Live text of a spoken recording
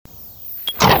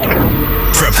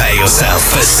Prepare yourself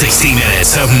for 60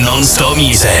 minutes of non-stop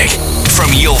music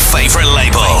from your favorite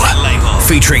label,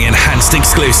 featuring enhanced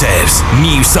exclusives,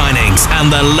 new signings, and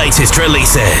the latest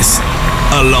releases,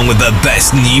 along with the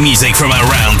best new music from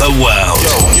around the world.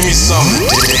 Yo, give me something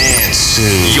to dance to.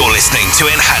 You're listening to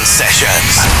Enhanced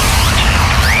Sessions.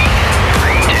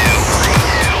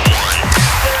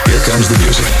 Here comes the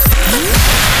music.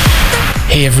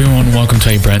 Hey everyone, welcome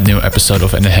to a brand new episode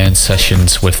of Enhanced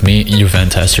Sessions with me,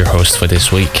 Juvent, as your host for this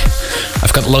week.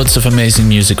 I've got loads of amazing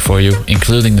music for you,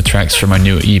 including the tracks from our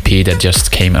new EP that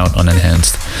just came out on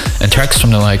Enhanced, and tracks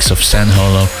from the likes of San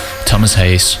Holo, Thomas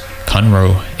Hayes,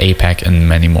 Conroe, APAC, and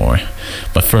many more.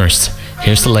 But first,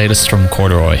 here's the latest from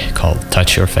Corduroy called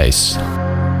Touch Your Face.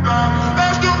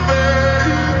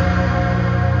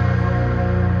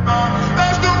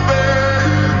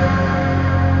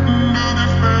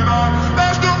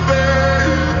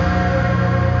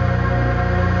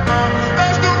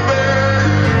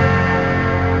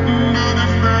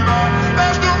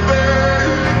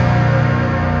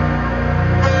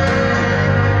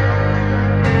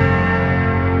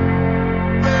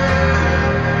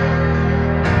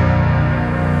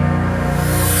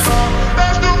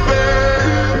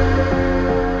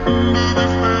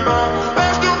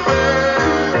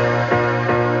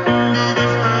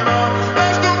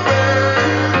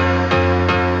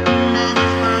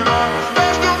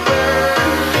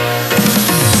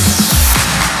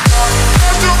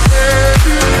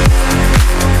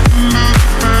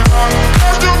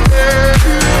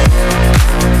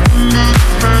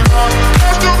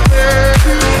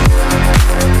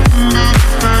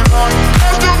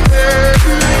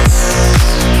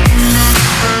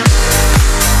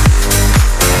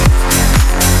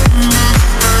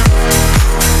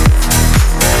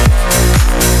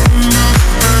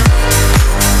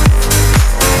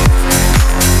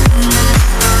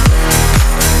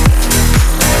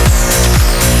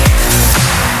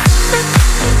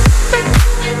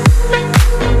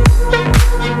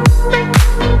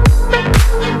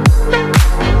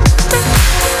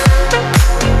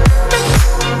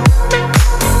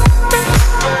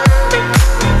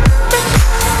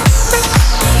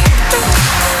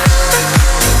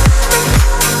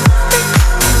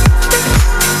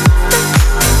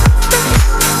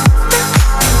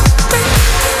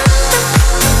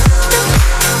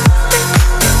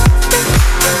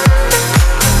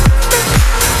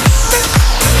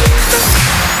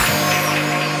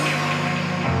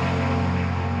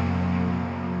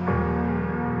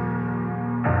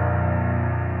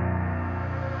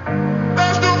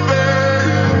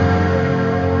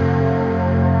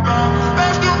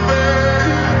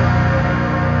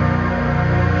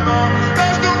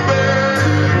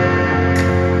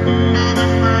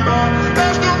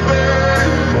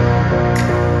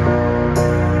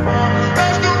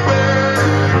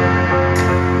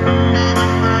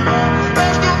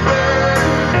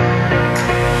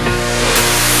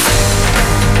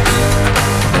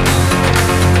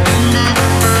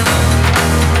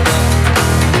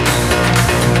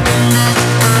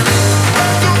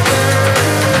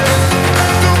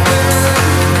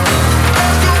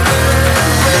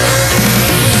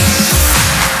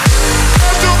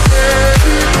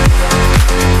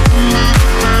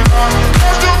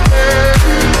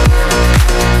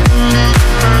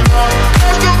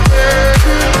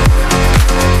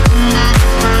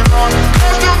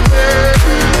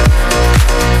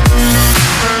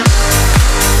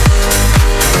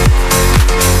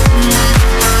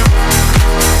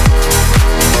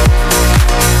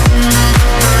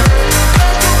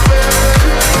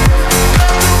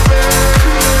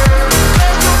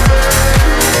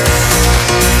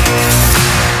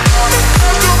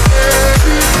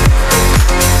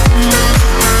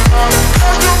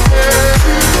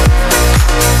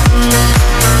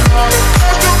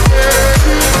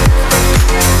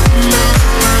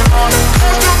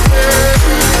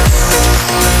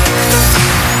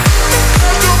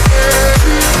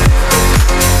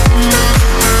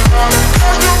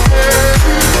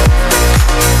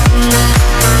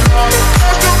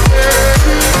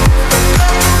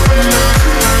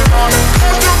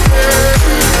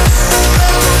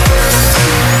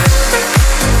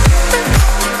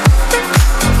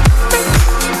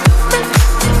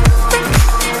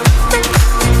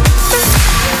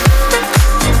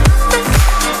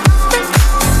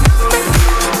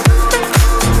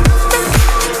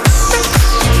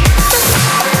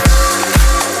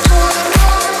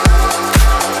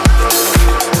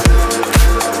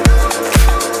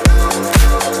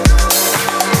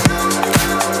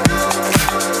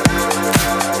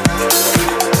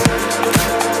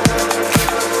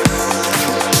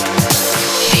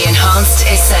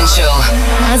 Essential.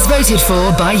 As voted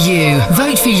for by you.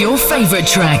 Vote for your favorite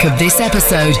track of this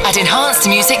episode at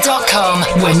enhancedmusic.com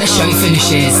when the show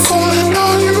finishes. Calling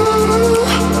on you.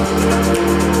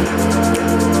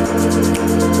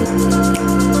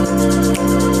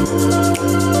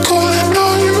 Calling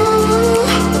on you.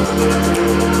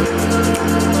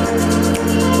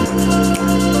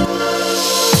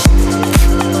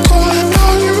 Calling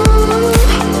on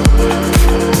you.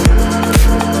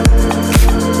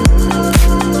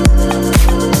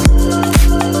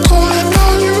 Calling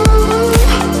on you.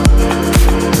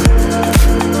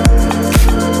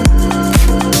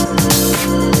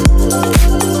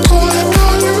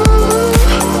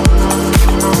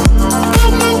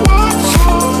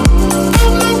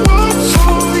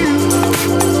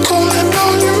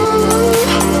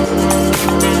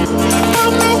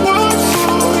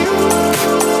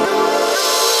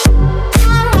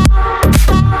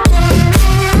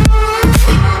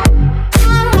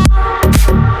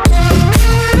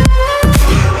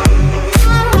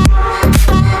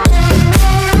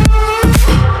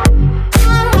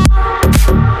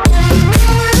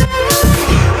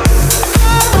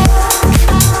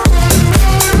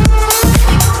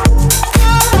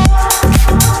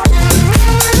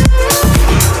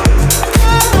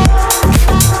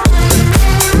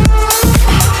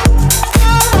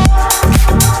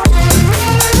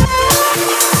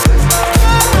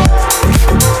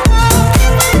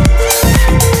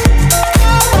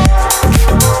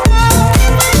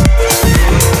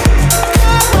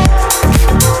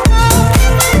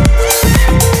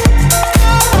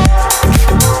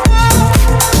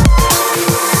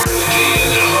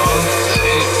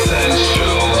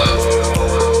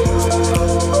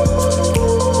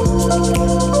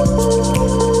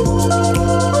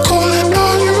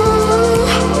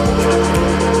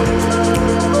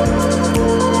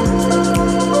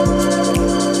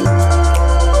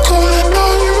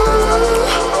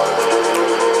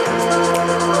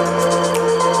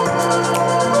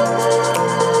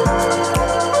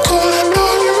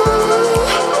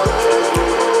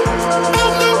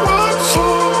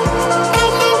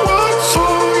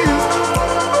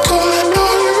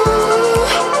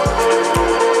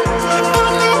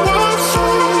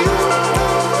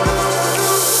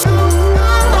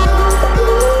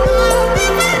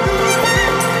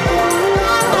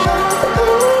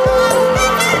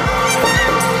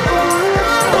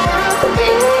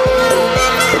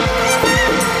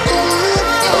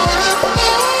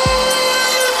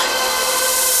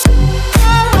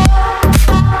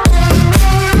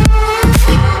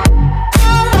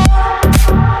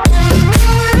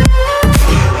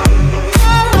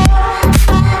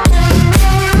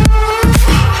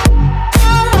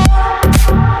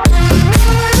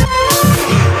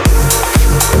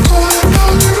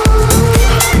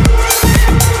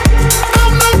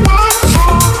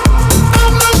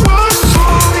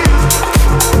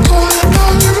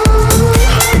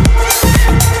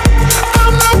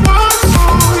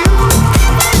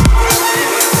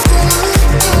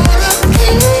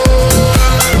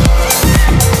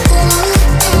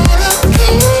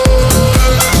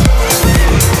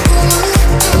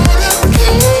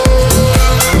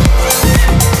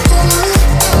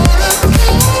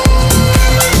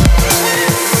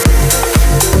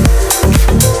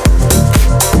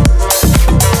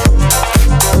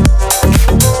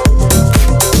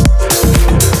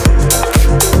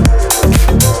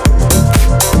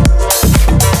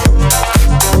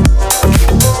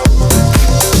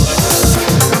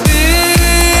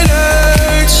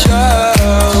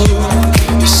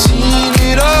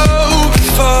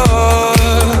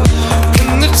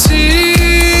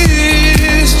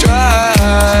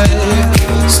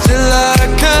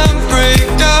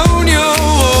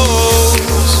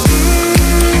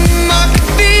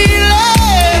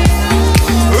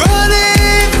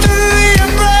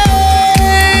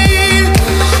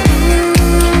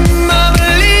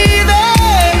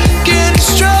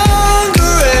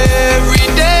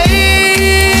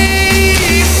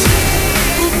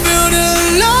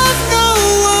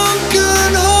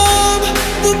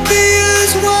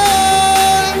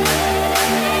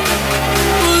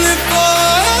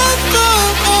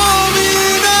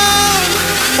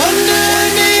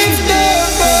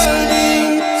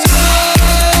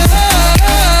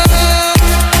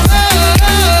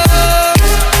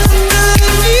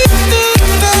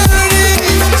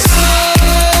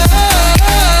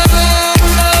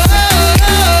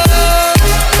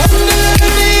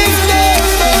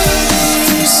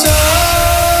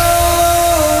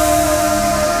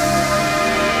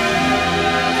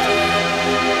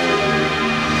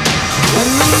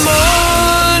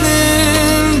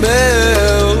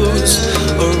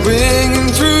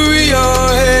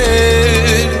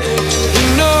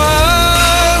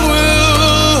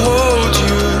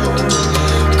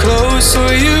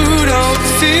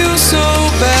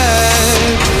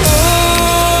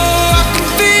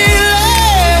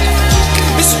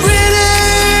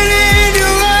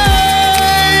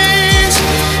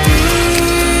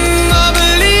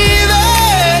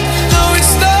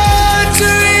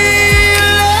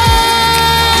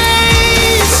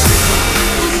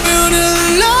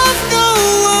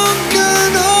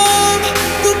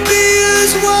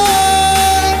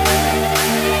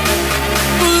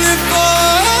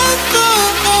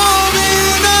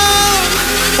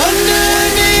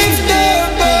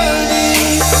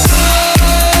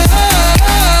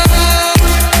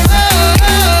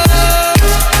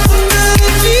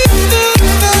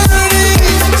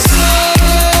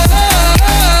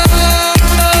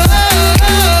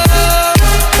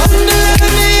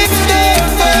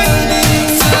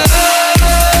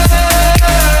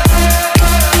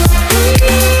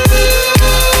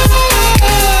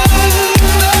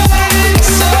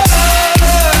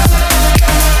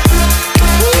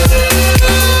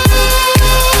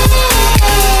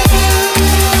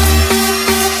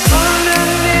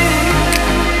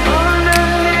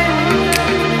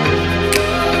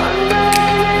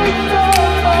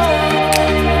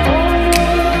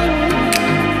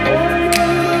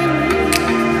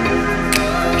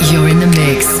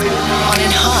 mix on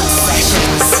Enhanced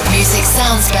Sessions. Music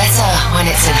sounds better when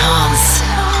it's enhanced.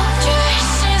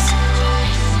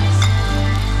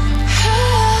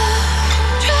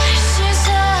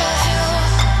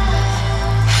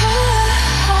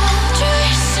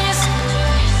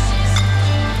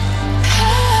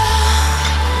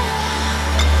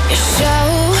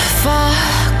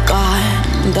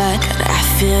 But I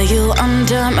feel you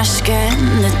under my skin.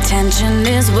 The tension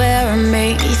is wearing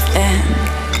me thin.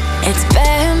 It's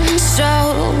been so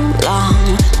long,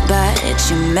 but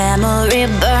your memory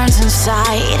burns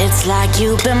inside. It's like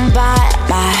you've been by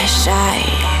my side.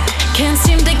 Can't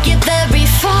seem to get very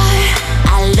far.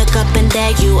 I look up and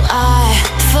there you are,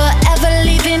 forever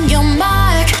leaving your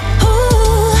mark.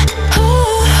 Ooh,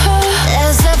 ooh, ooh.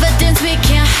 There's evidence we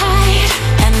can't hide,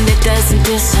 and it doesn't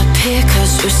disappear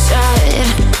 'cause we're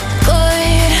sad. Goodbye.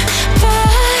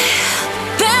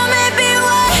 There may be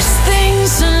worse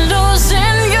things than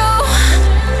losing you,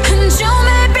 and you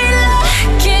may be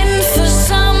looking for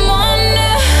someone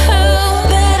new,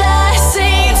 but I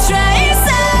see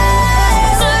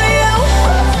traces of you.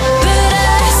 But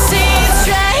I see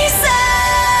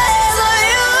traces of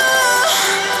you.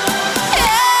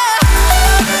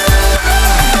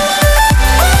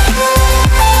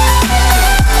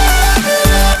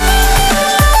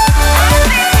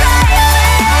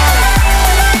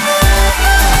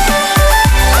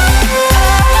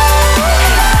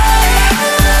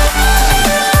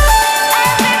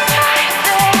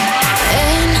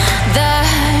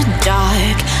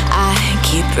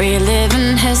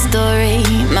 Reliving history,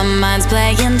 my mind's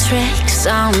playing tricks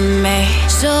on me.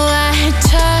 So I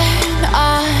turn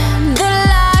on the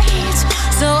lights,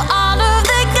 so all of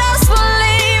the girls will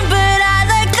leave, but I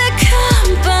like the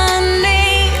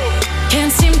company.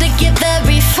 Can't seem to get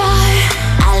very far.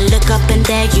 I look up and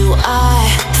there you are,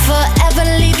 forever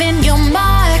leaving your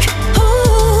mark.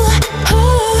 Ooh,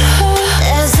 ooh, ooh.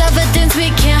 There's evidence we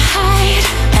can't hide,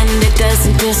 and it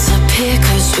doesn't disappear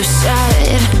 'cause we're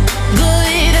sad. Goodbye.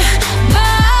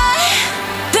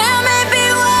 There may be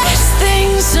worse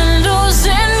things than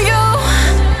losing you,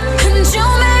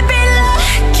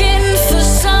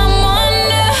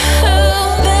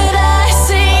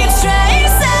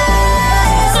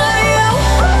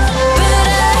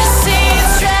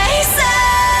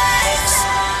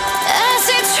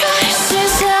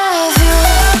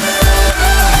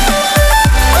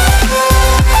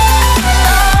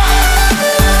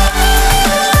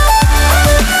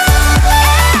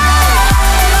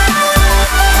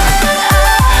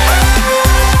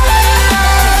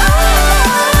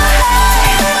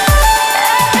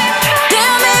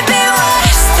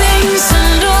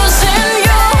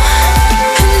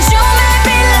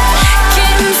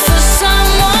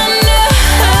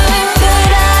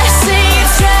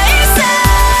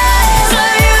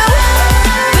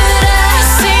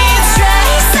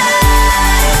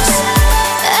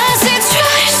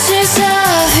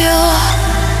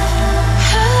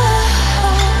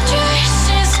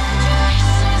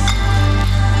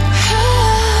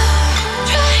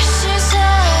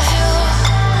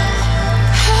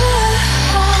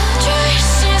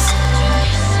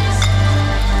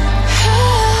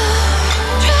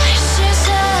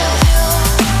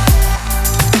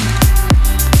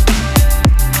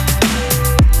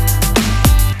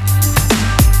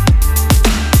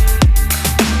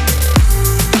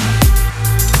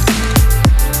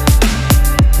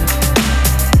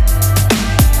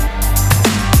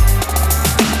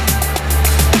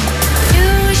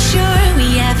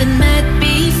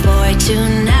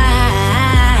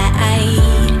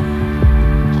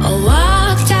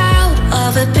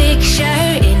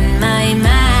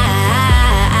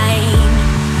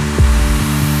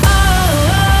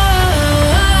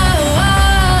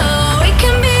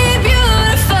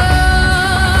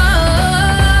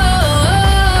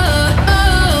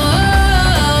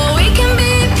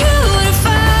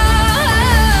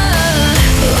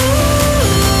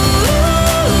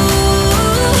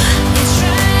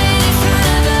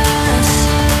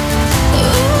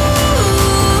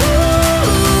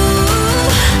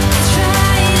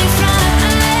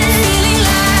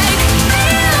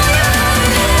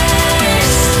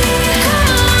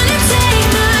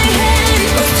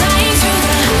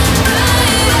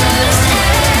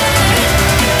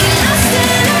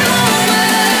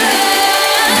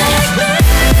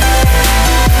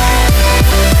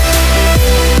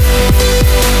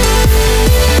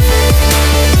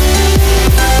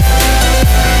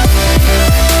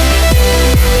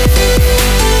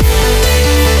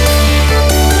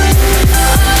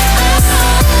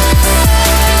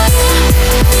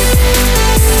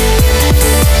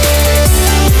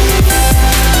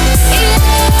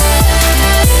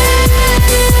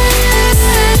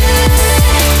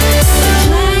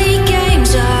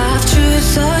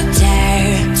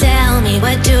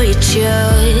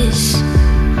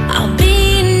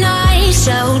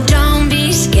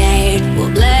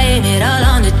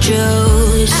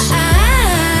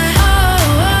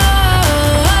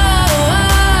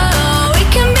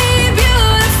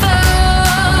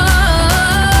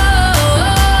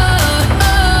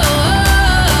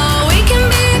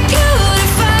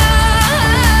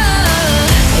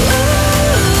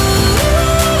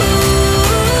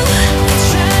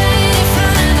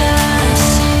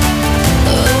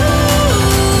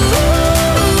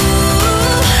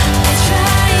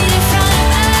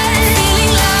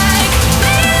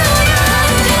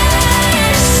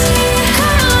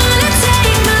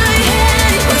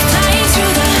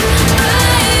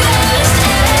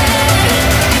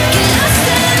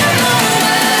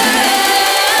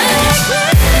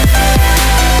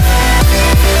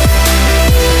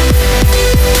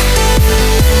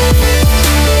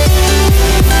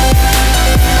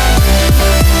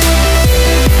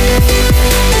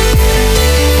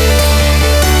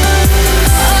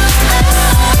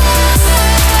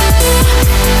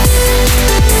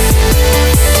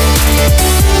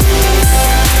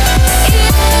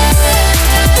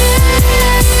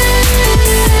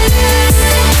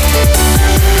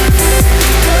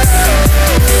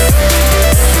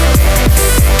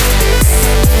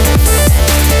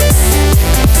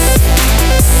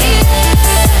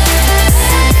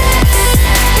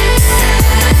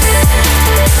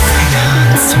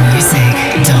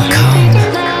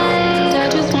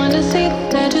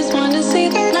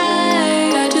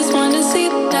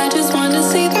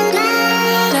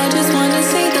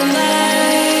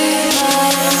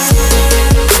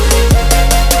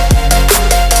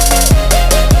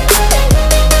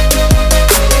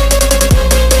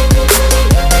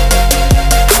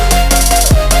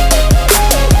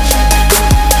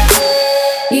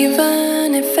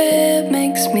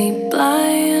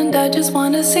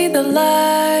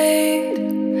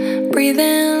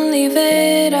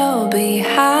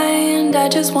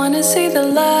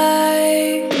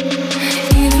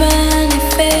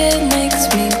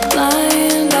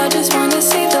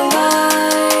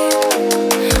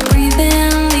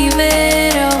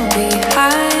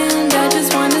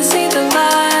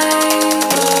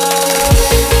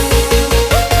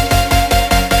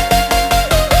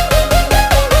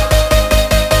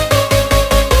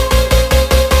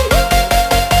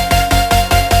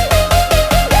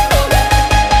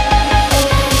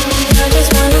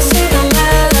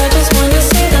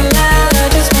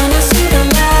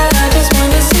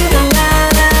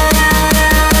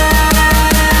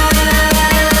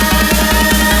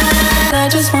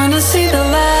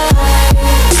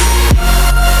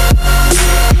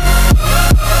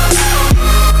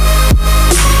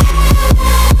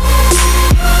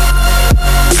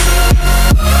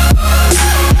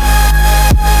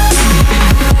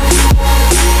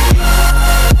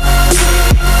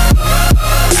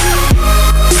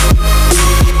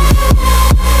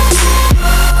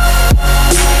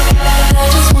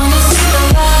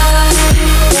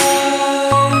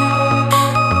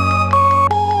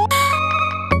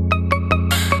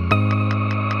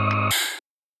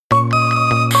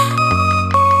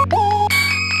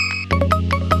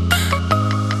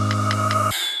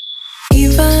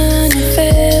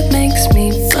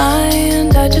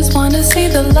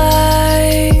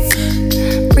 light.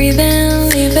 Breathe in,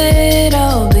 leave it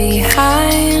all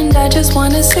behind. I just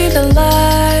wanna see the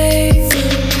light.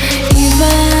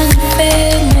 Even if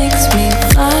it makes me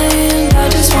blind, I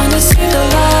just wanna see the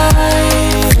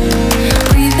light.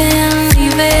 Breathe in,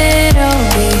 leave it all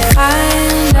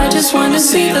behind. I just wanna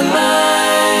see the light.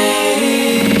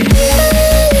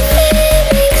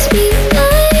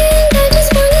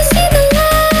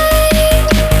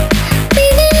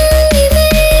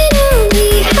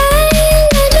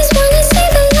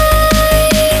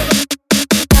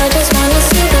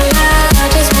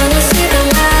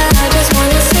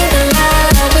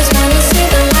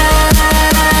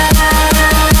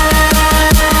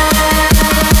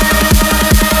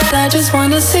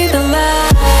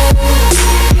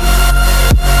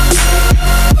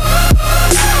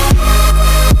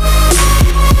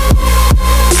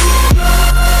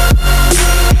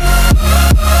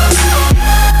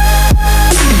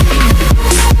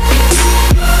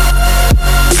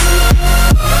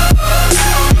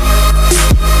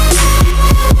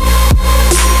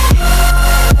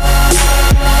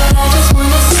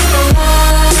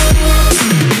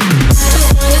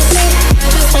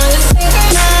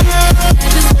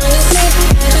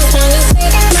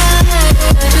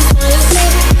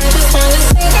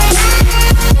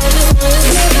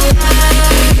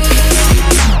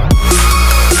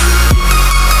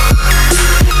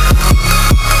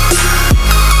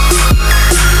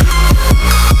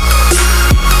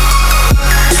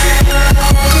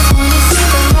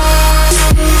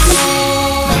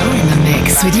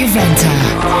 With Juventa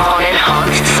on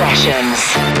Enhanced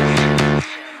Sessions.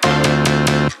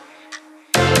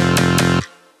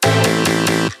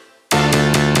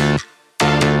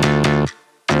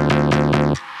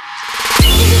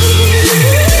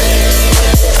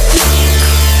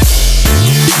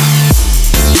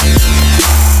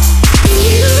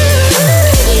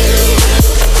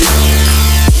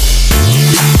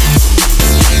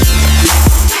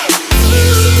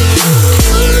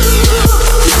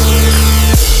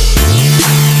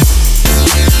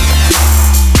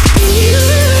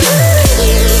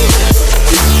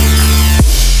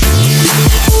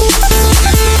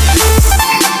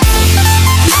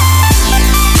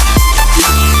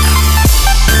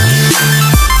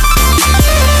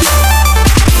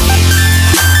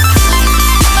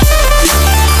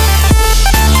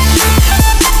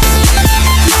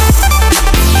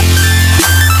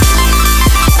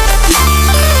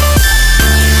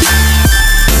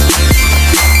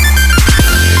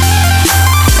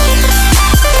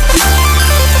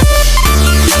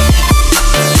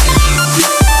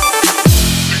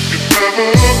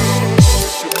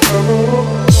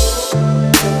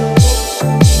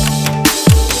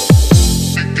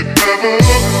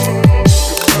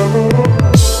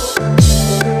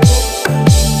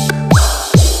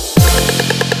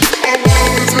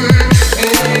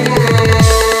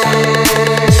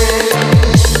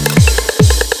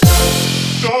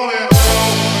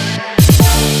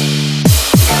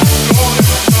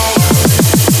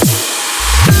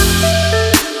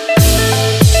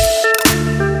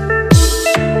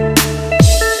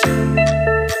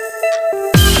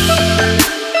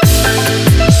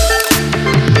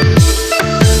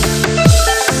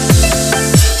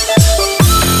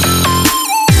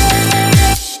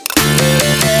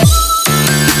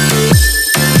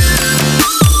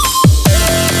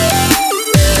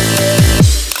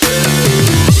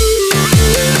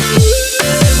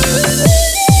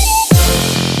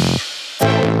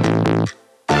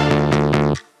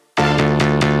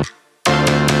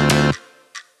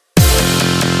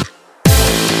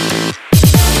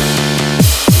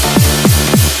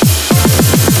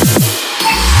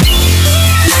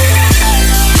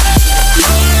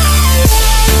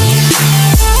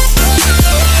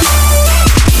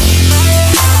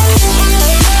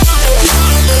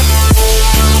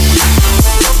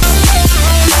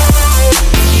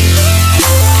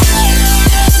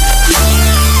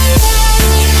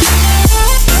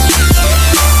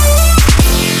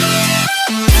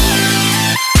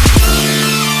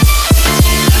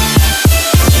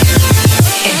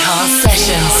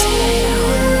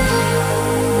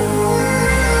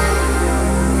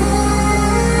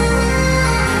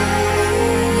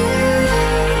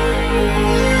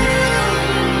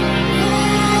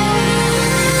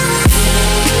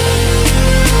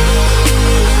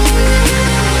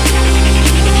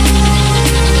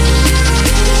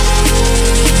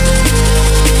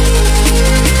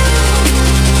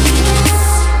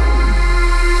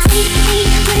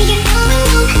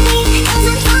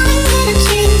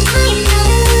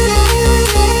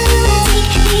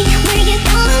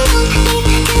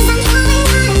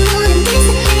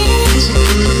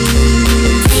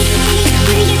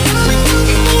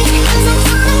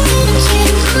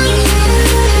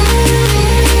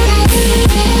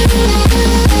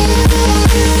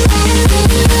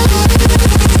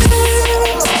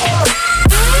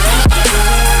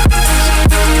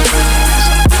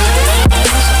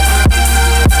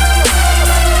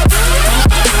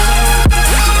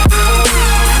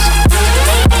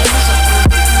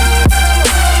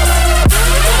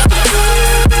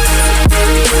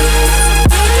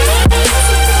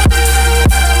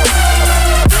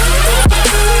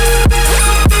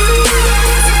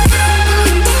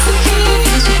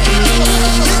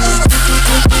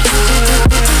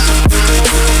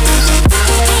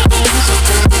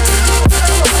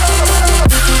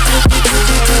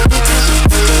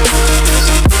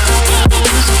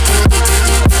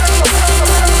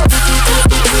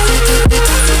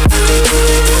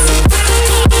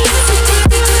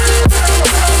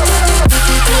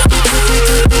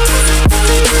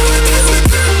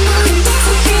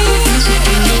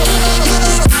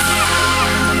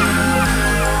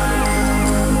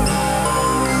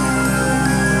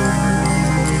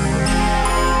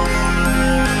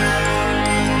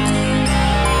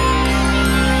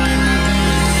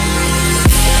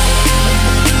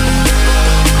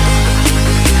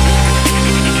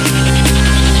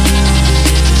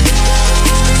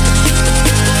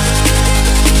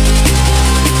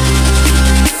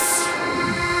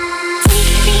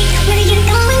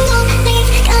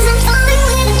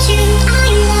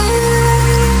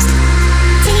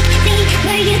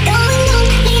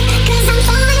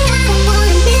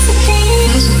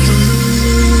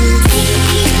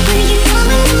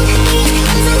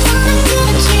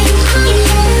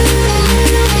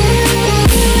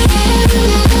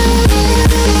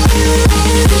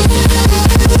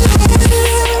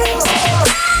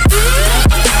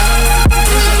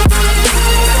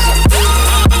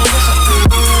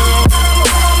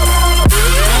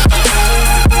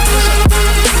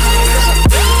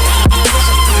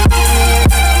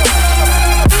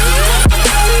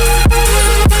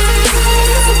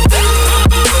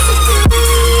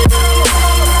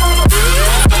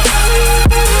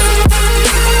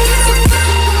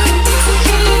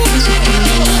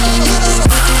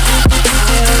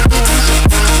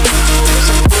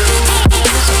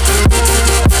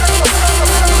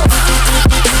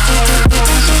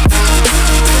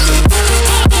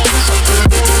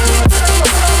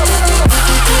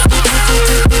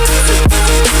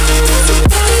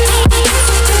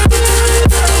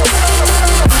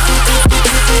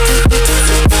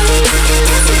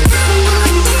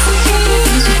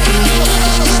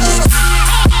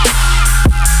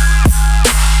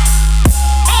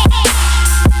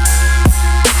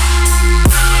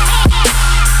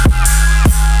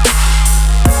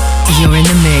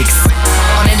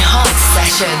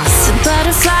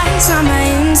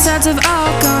 words have all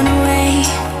gone away.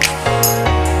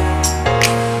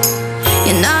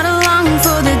 You're not along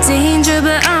for the danger,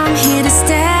 but I'm here to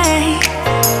stay.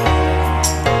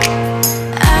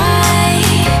 I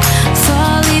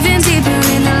fall even deeper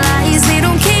in the lies, they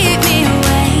don't keep me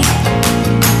away.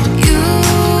 You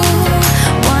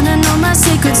wanna know my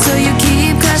secrets, so you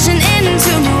keep crashing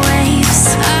into my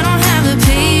waves. I don't have the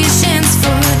patience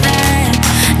for that,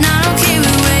 not okay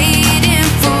with waiting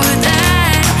for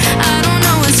that. I don't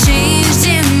know what's changed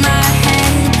in my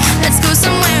head. Let's go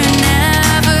somewhere and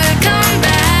never come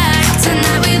back.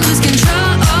 Tonight we lose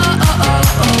control.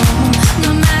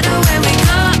 No matter where we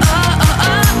go,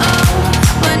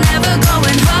 we're never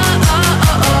going home.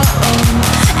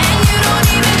 And you don't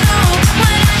even know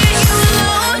when I get you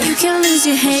alone, you can lose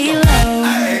your halo.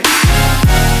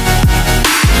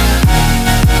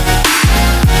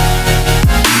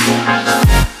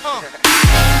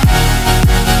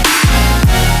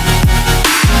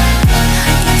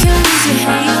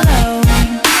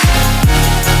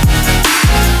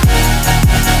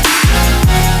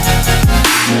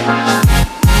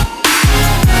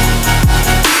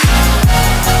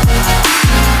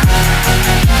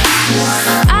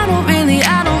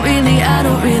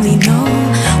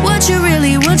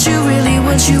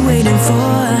 What you waiting for?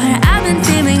 I've been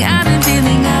feeling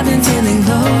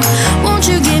low. Won't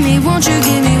you give me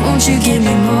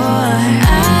more? I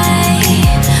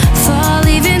fall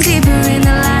even deeper in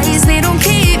the lies, they don't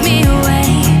keep me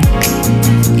away.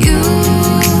 You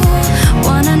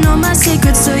wanna know my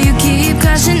secrets, so you keep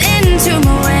crashing into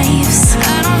my waves.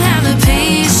 I don't have the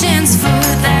patience for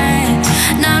that,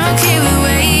 not okay with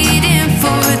waiting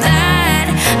for that.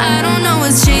 I don't know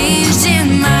what's changed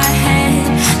in my head.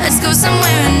 Let's go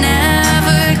somewhere and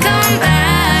never come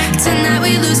back. Tonight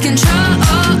we lose control.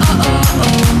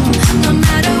 No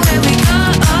matter where we go,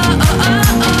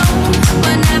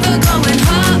 we're never going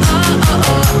home.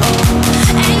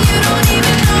 And you don't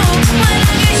even know when I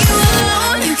get you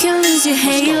alone, you can lose your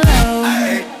halo.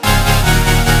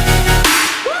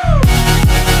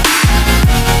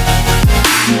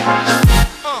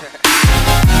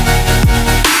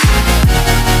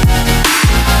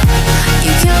 You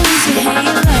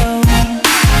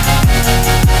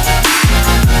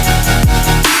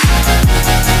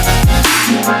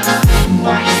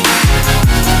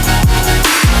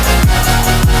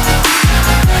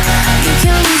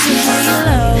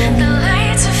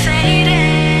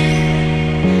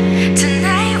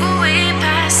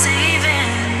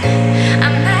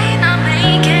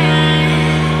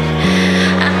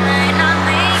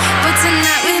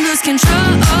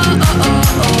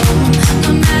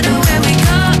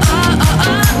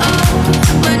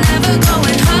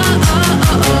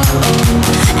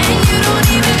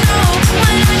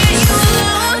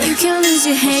can lose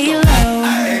your halo.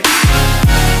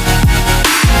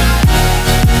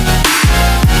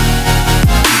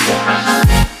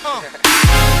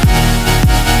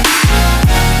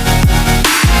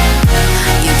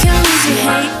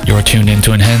 You're tuned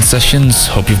into Enhanced Sessions.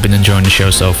 Hope you've been enjoying the show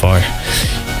so far.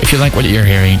 If you like what you're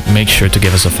hearing, make sure to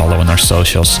give us a follow on our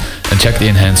socials and check the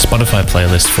Enhanced Spotify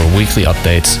playlist for weekly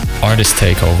updates, artist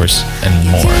takeovers, and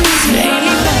more.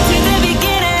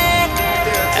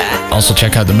 Also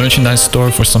check out the merchandise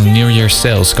store for some New Year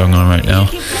sales going on right now.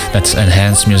 That's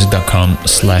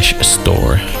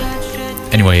enhancedmusic.com/store.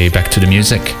 Anyway, back to the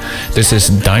music. This is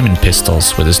Diamond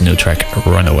Pistols with his new track,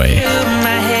 Runaway.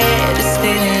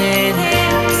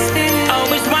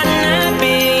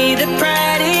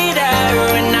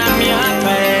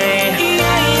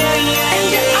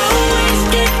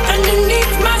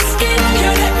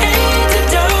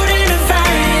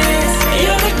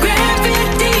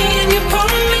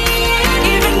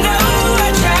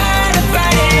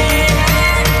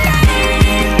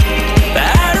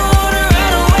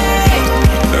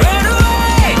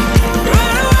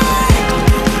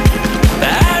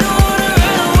 I don't wanna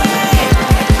run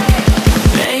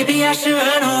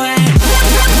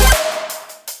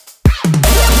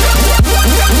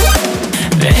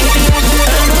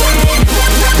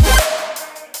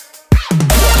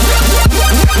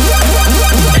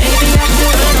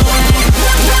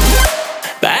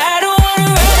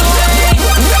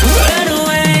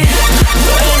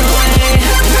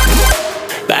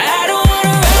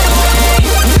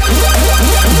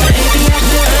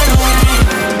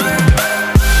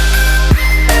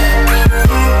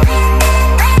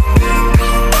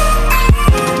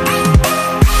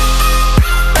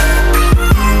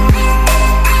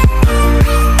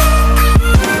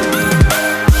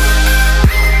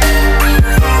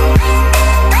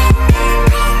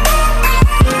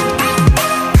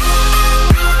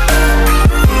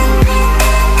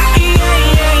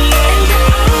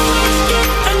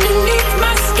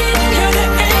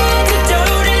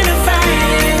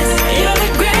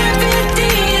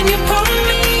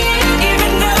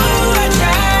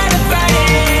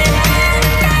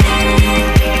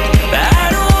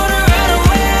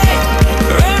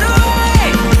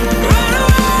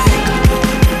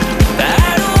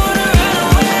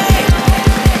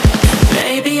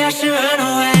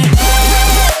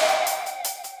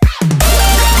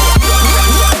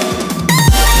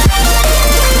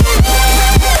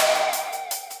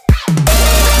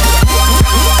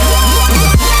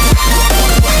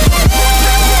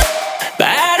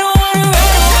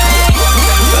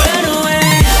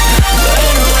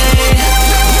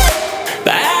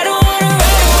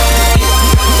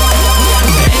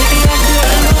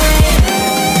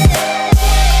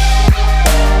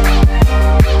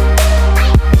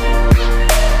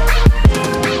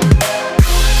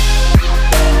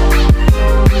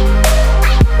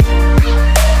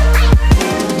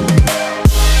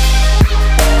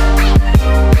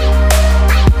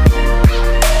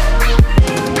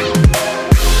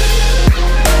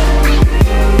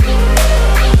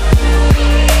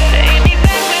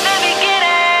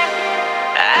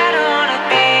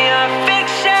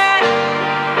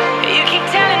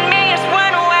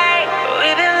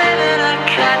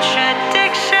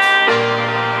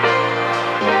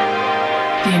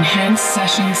Enhanced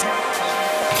Sessions.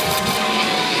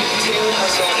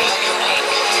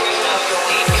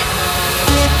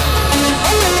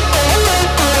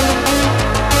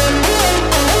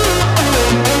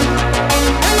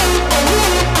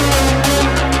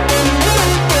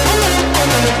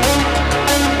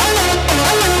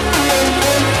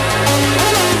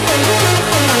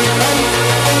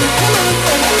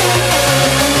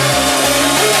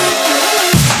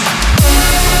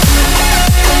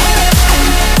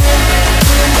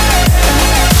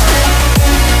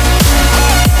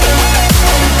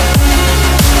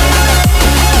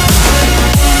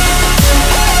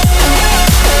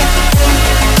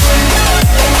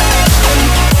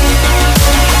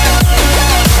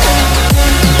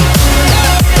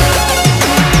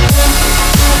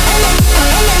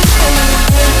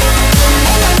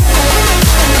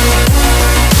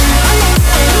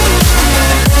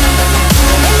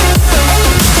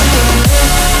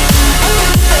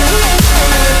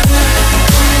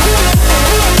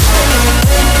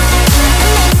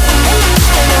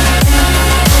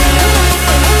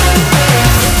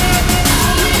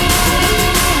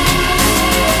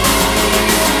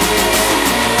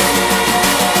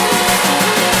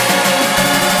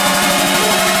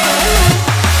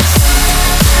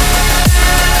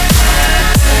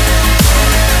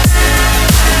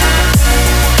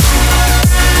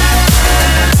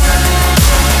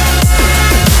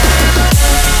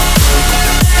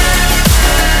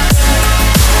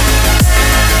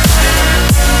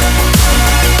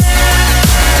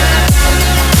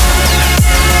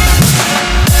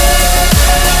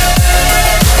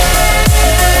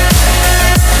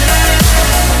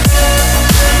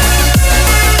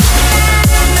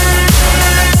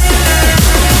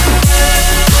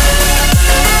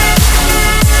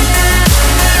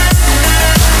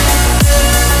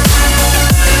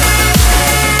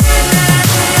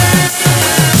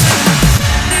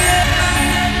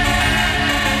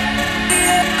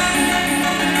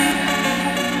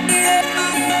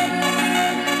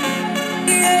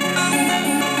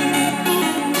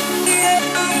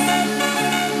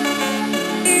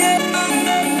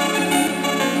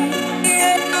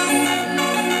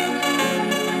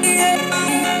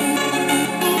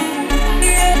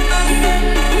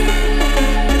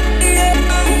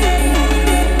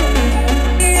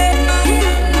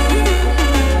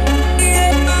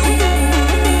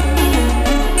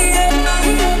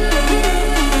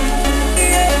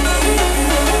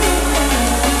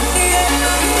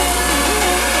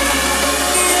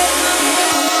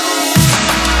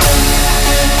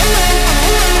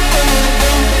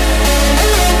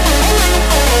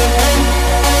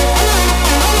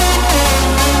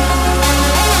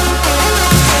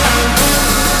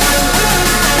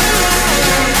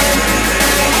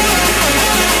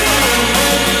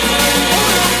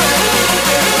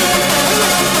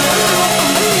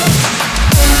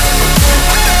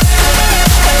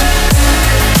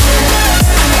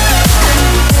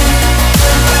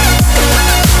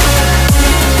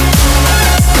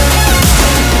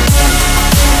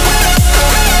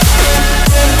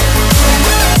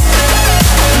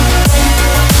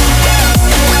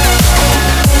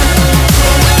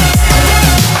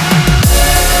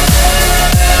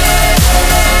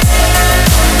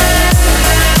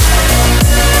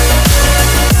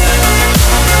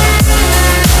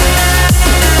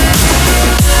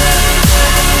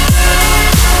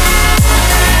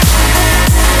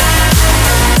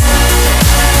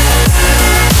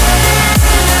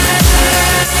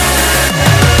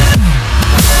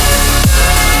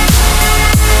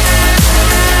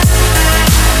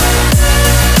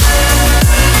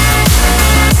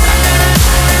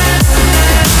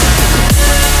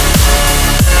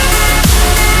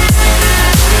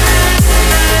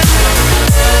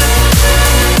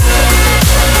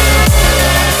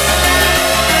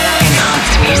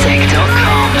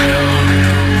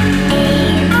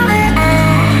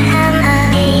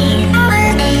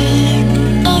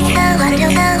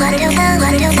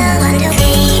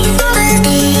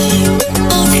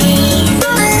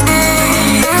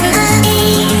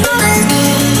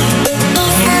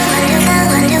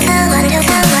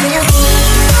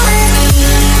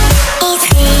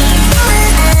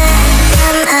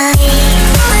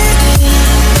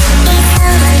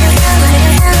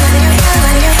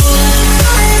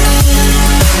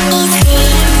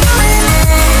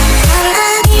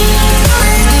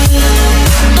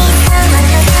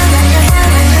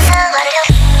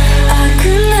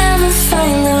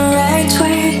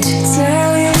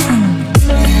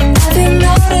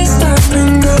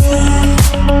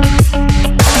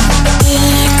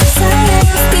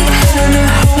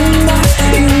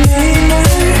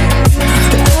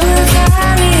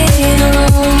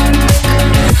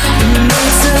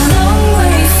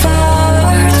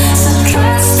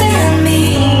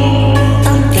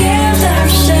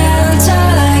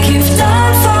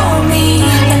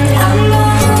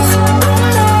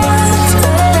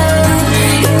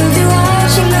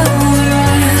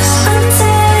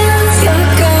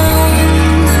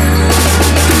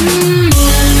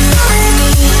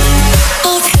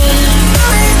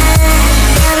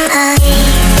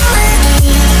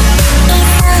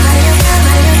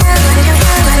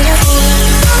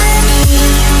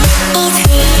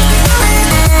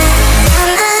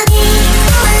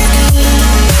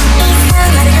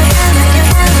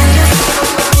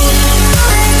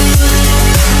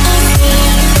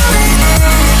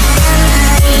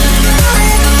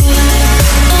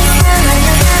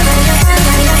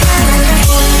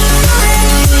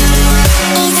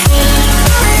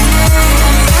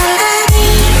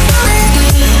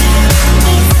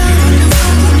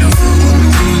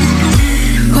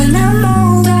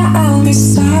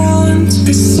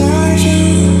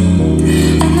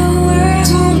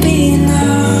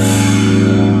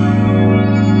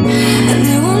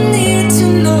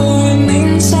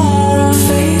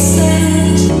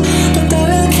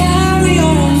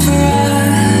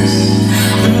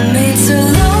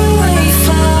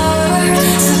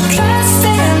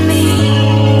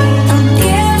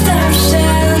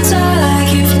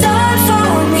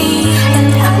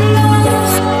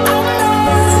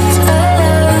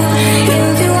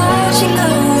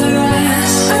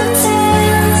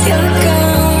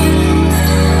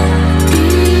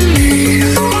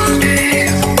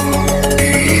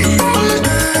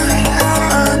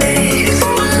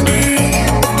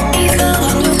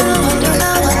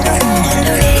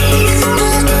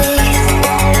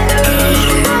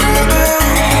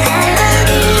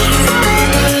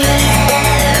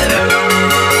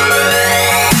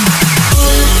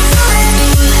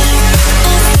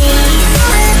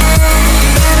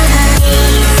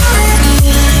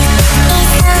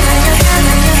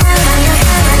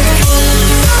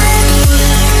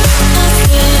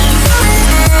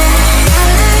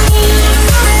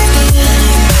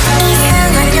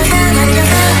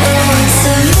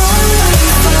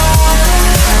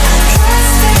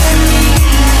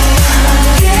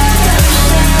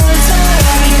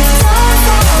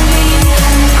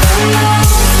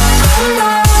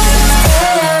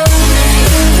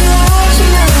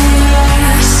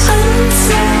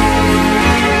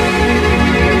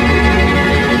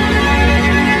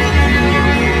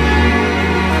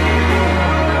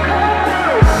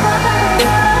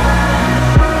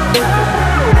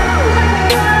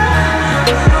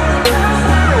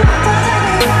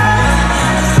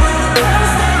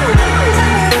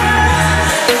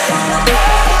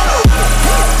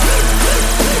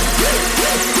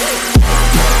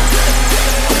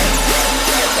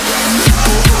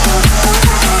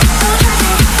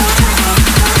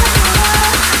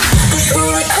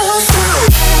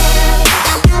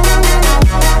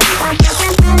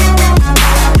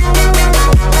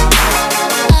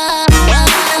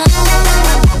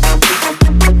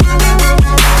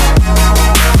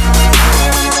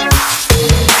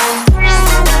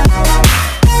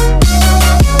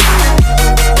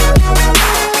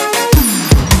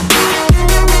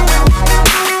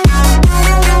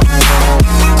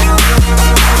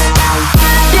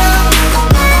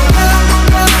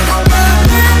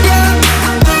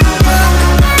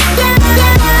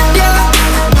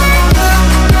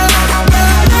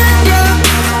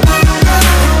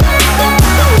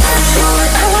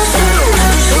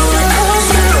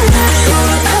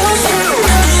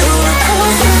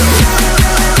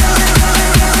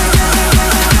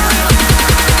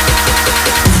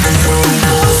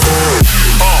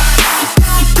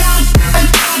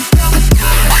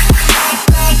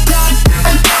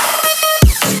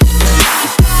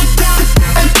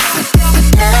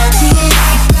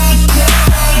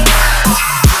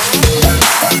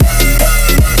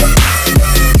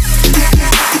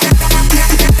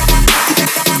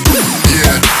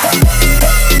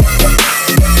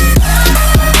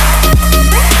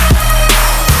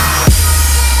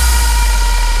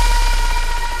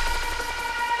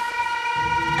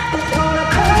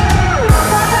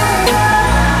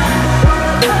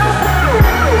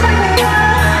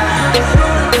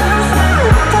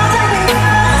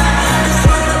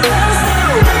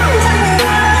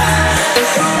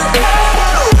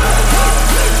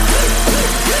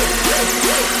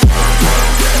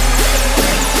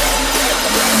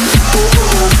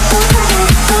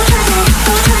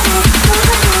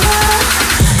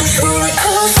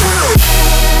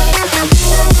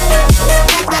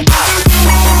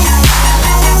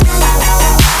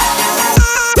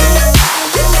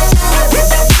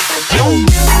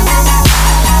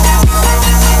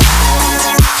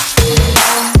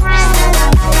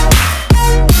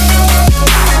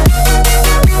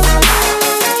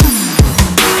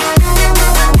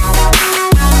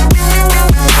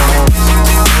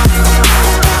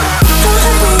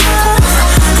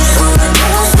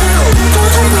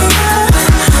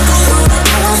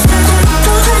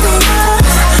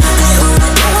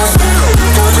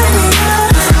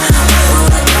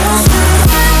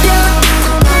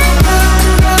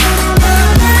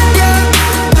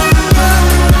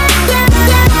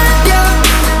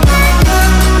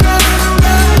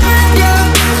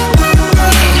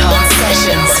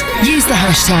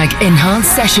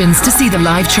 Enhanced Sessions to see the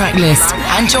live track list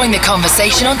and join the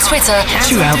conversation on Twitter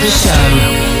throughout the show.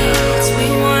 We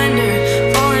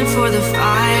wander, falling for the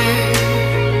fire,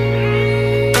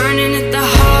 burning at the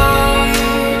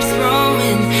heart,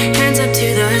 throwing hands up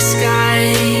to the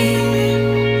sky.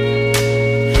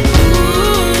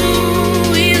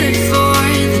 Ooh, we live for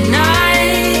the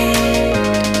night.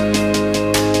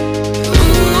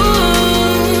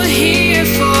 Ooh, here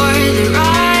for the ride.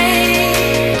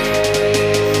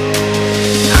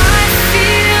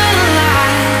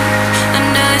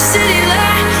 City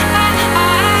lights,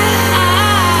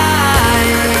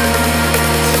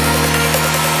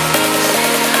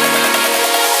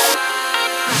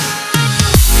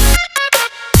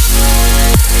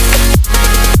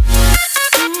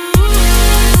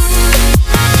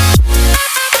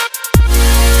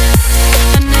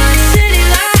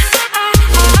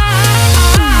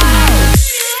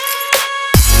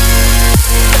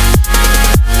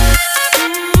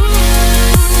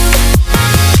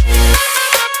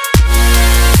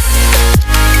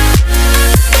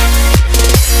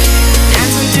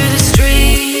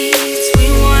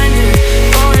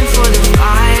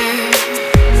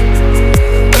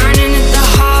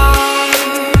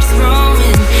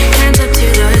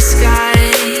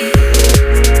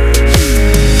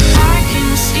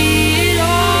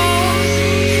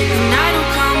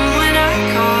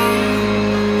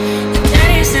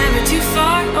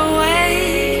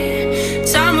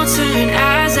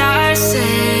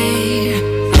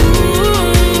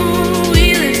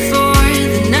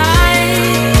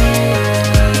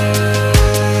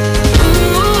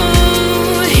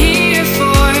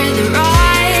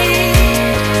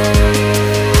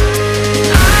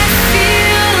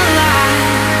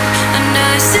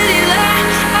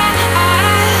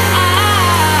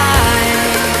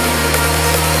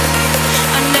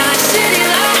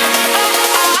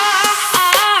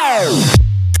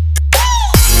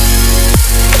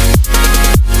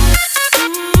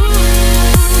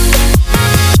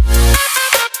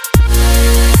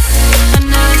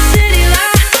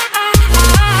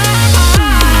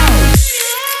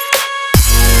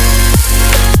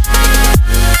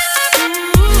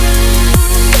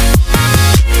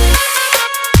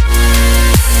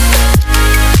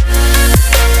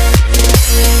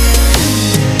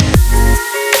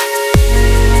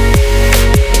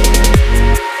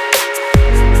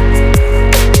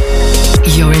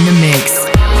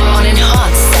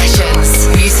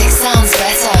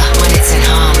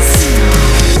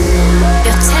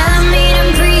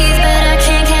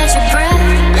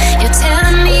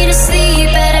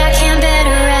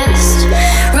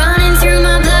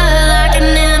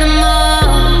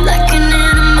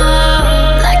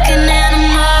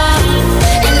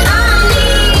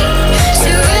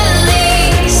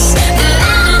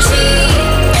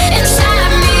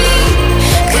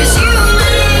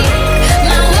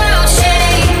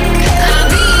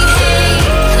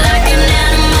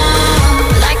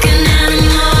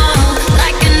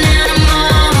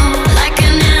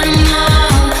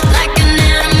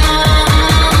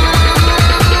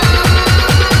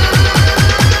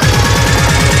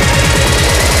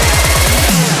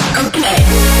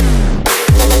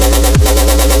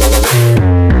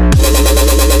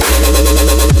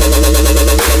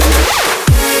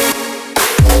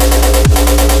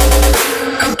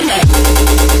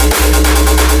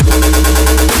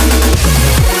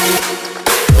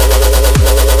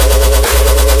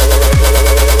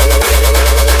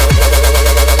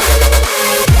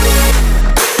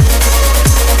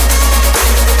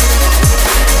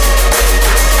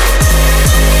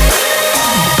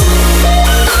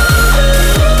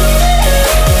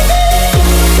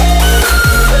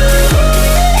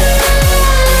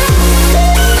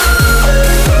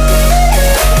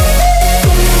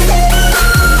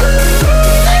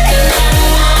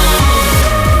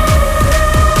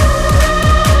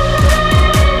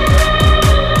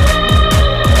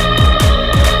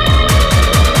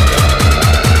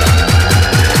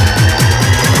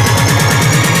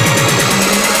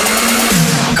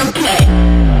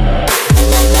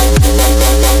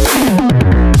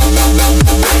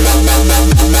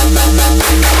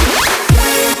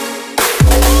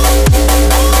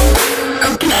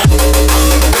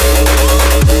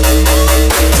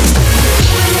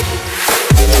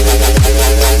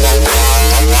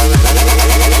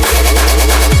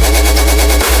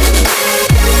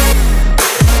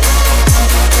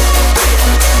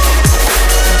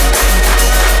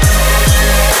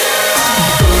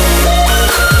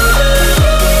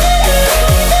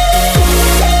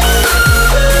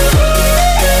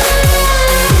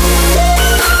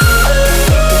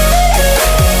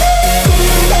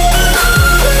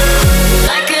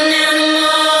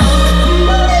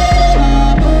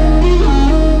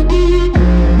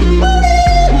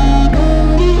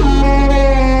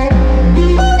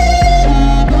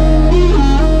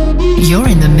 You're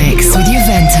in the mix with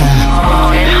Juventa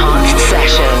on Enhanced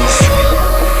Sessions.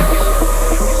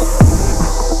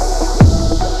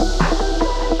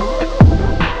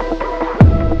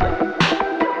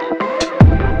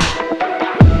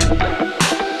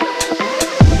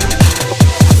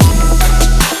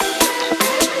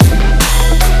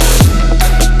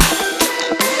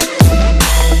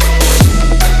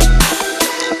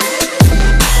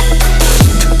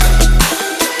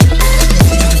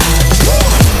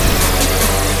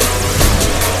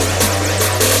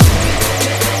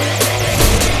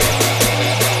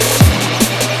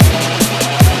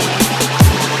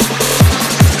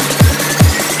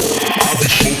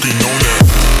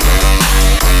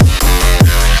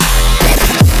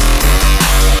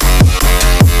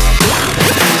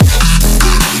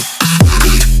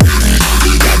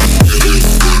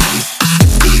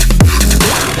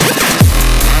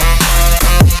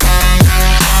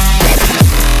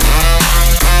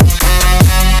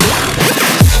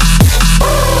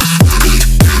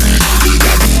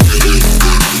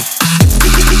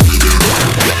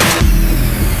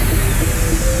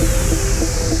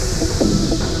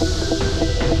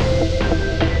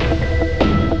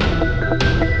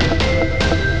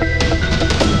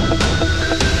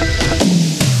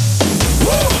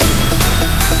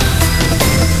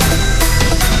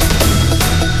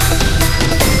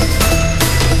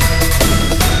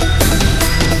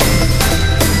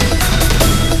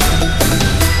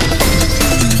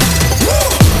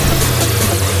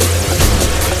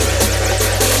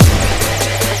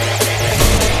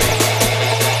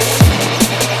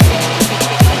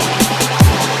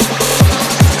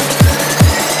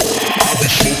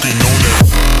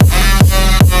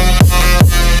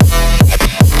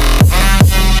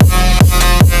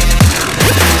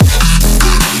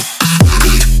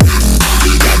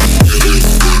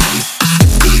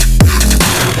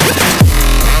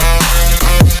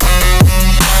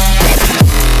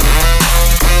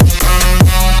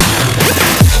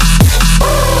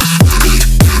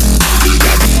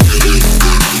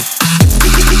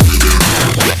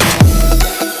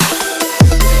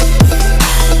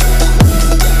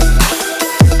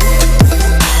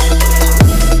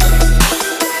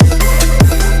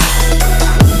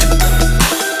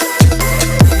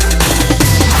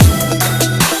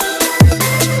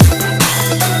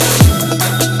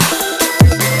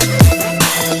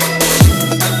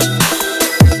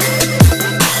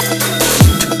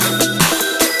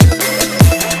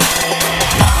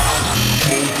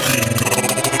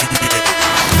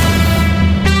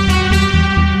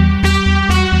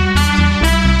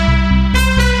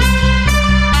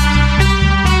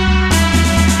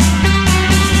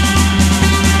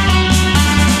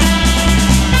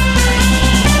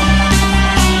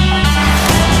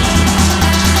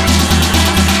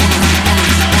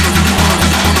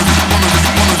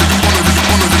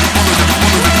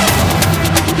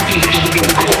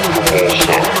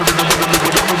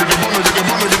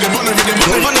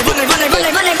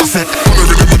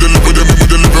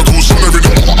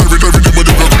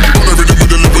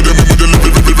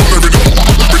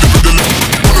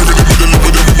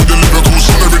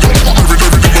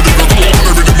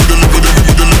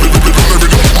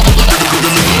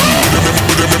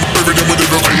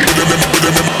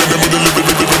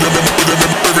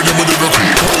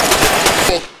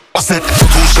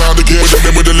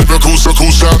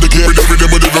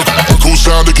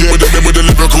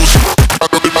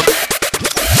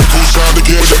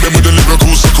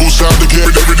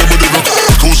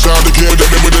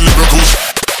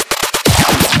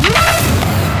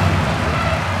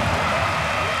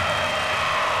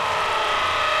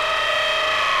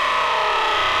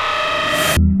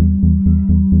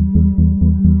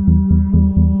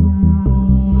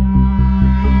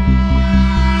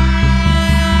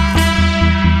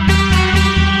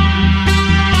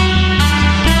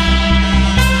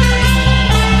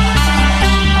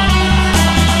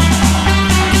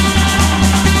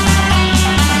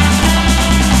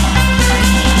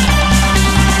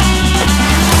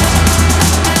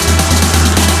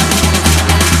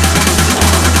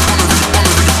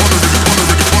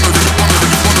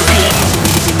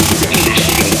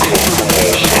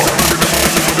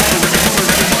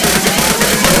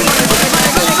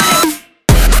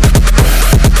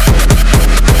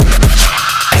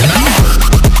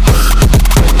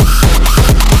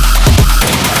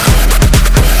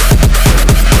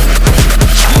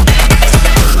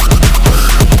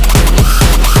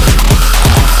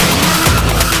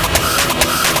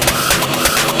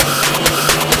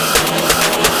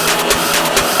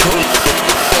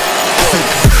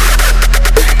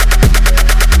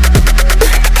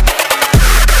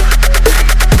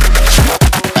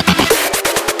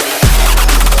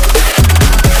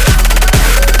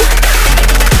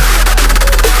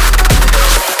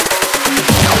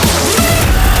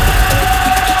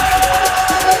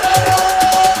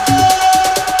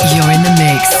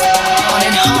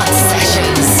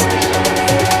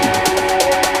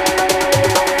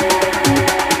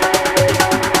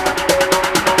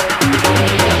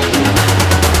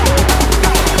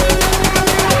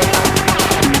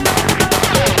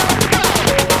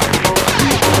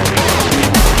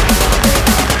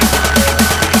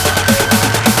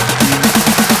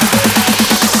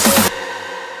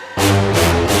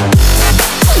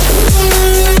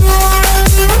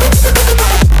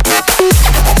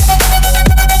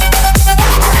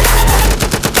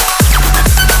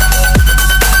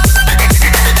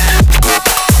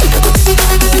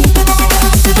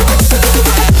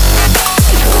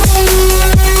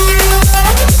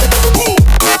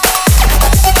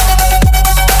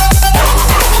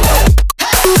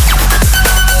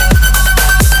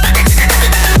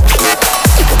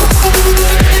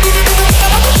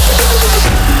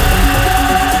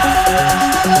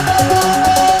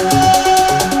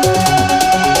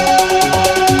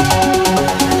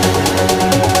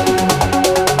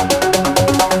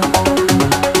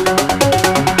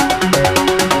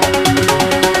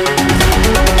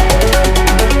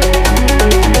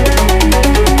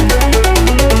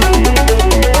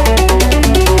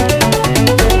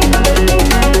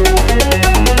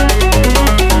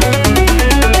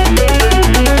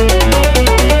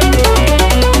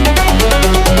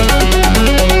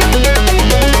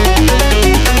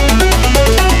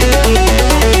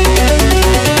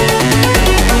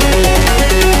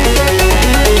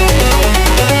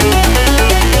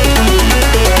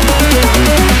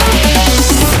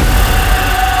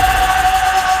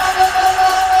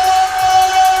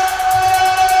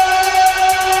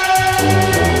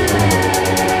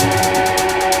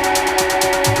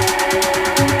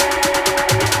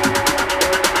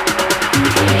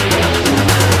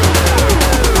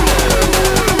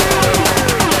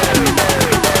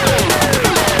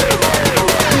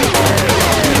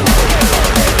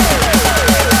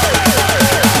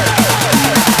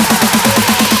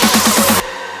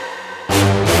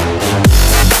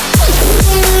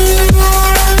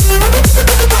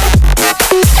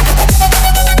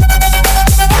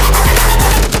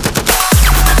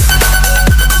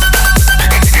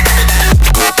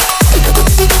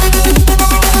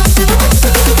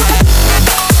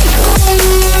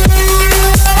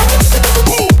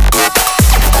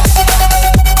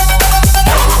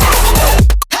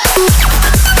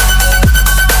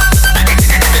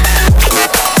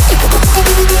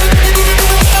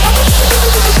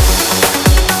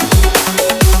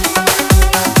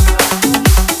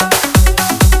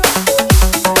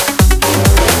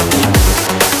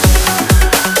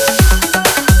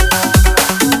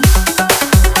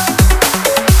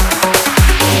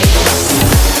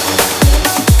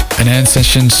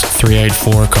 Sessions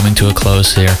 384 coming to a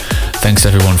close here. Thanks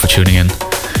everyone for tuning in.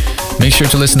 Make sure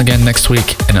to listen again next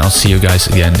week, and I'll see you guys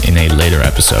again in a later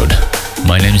episode.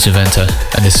 My name is Juventa,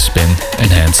 and this has been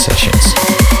Enhanced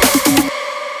Sessions.